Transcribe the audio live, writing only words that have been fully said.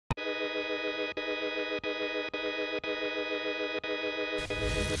I'm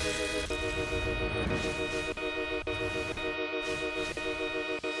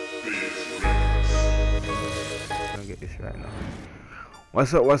gonna get this right now.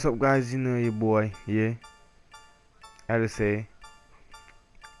 What's up, guys? You know your boy, yeah. I had to say,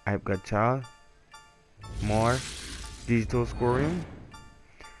 I've got child, more, digital scoring.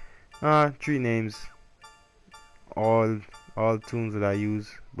 Three names, all tunes that I use.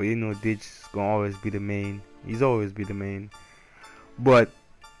 But you know, Ditch is gonna always be the main. He's always be the main. But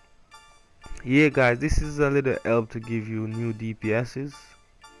yeah, guys, this is a little help to give you new DPSs.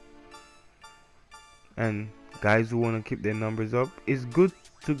 And guys who want to keep their numbers up, it's good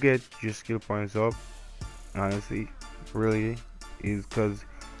to get your skill points up. Honestly, really is, because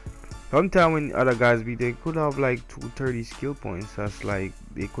sometimes when other guys beat, they could have like 230 skill points. That's like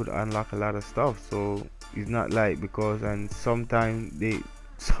they could unlock a lot of stuff. So it's not like, because, and sometimes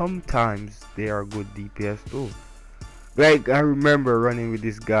they are good DPS too. Like I remember running with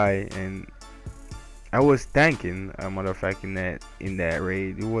this guy and I was tanking a matter of fact in that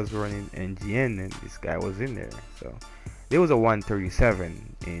raid. It was running NGN and this guy was in there. So there was a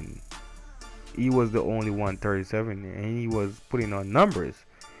 137 and he was the only 137 and he was putting on numbers.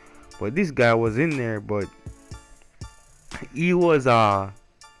 But this guy was in there, but he was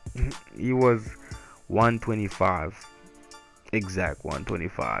 125, exact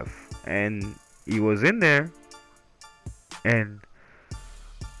 125, and he was in there and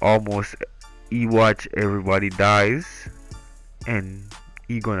almost he watch everybody dies and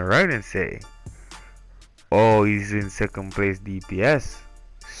he gonna write and say, oh, he's in second place DPS,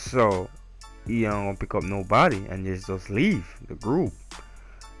 so he ain't gonna pick up nobody and just leave the group.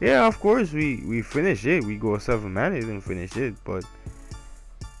 Yeah, of course we finish it. We go 7 minutes and finish it, but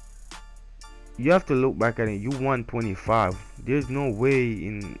you have to look back at it. You 125. There's no way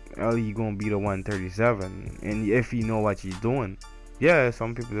in hell you gonna beat a 137. And if you know what you're doing, yeah,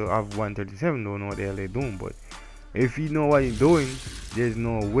 some people have 137 don't know what the hell they're doing. But if you know what you're doing, there's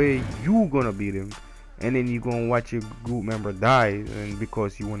no way you gonna beat him. And then you gonna watch your group member die, and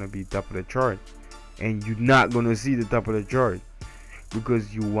because you wanna be top of the chart, and you're not gonna see the top of the chart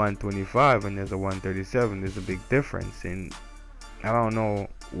because you 125 and there's a 137. There's a big difference, and I don't know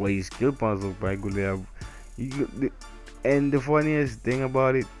what his skill points look like. And the funniest thing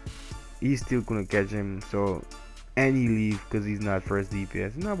about it, he's still gonna catch him. So, and he leave because he's not first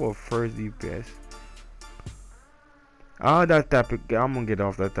DPS. It's not about first DPS. That topic, I'm gonna get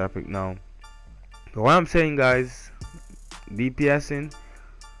off that topic now. But what I'm saying, guys, DPSing,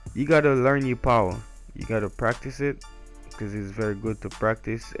 you gotta learn your power. You gotta practice it, because it's very good to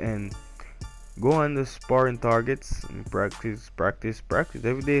practice, and go on the sparring targets and practice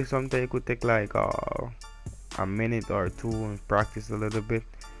every day. Sometimes it could take like a minute or two and practice a little bit.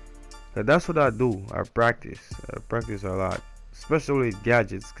 So that's what I do. I practice a lot, especially with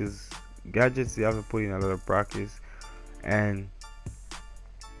gadgets, because gadgets you have to put in a lot of practice. And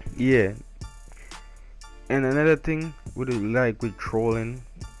yeah, and another thing with trolling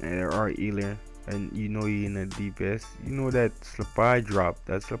or healing, and you know you're in a DPS, you know that supply drop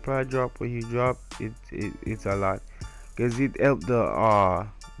when you drop it's a lot, because it helped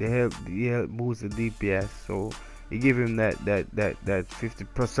it help boost the DPS. So you give him that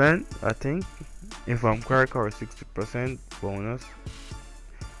 50%, I think, if I'm correct, or 60% bonus.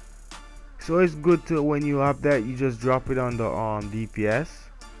 So it's good to, when you have that, you just drop it on the DPS,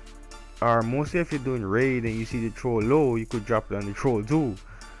 or mostly if you're doing raid and you see the troll low, you could drop it on the troll too.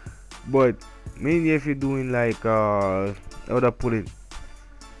 But mainly if you're doing like how to put it,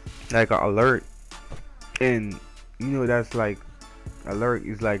 like an alert, and you know that's like alert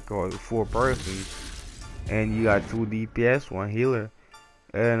is like 4 persons, and you got 2 DPS, 1 healer,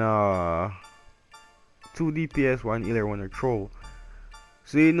 and 2 DPS, 1 healer, 1 a troll.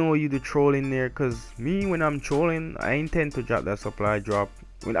 So you know you the troll in there, cause me, when I'm trolling, I intend to drop that supply drop.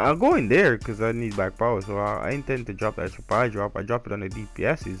 When I'll go in there because I need back power, so I intend to drop that supply drop. I drop it on the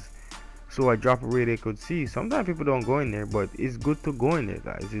DPSs. So I drop it where they could see. Sometimes people don't go in there, but it's good to go in there,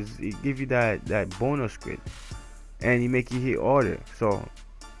 guys. It gives you that bonus crit, and it make you hit order. So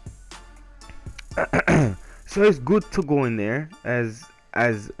so it's good to go in there as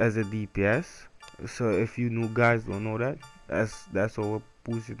a DPS. So if you new guys don't know that, that's what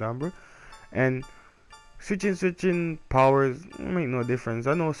boosts your number. And switching powers make no difference.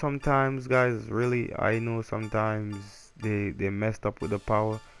 I know sometimes guys, I know sometimes they messed up with the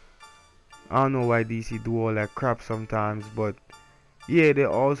power. I don't know why DC do all that crap sometimes, but yeah, they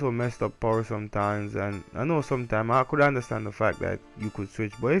also messed up power sometimes. And I know sometimes I could understand the fact that you could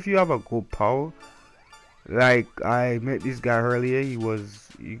switch, but if you have a good power, Like I met this guy earlier. He was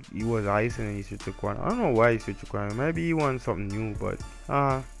ice and then he switched to quantum. I don't know why he switched to quantum. Maybe he wants something new, but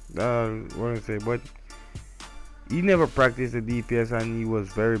what I say? But he never practiced the DPS and he was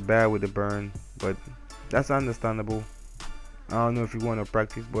very bad with the burn. But that's understandable. I don't know if you want to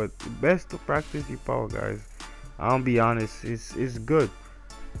practice, but best to practice your power, guys. I'll be honest, it's good.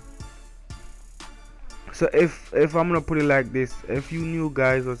 So if I'm gonna put it like this, if you new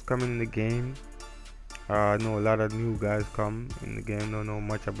guys was coming in the game, I know a lot of new guys come in the game, don't know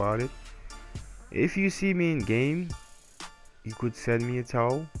much about it. If you see me in game, you could send me a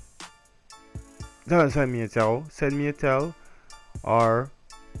tell. Don't send me a tell. Send me a tell, or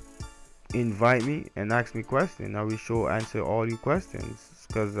invite me and ask me questions. I will answer all your questions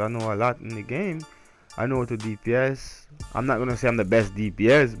because I know a lot in the game. I know the DPS. I'm not gonna say I'm the best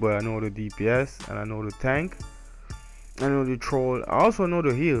DPS, but I know the DPS and I know the tank. I know the troll. I also know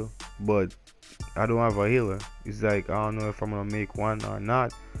the heal, but I don't have a healer. It's like I don't know if I'm gonna make one or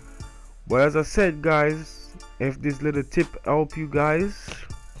not. But as I said, guys, if this little tip help you guys,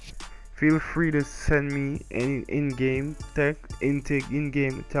 feel free to send me any in-game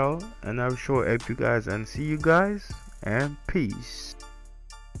in-game tell, and I'll sure help you guys. And see you guys, and peace.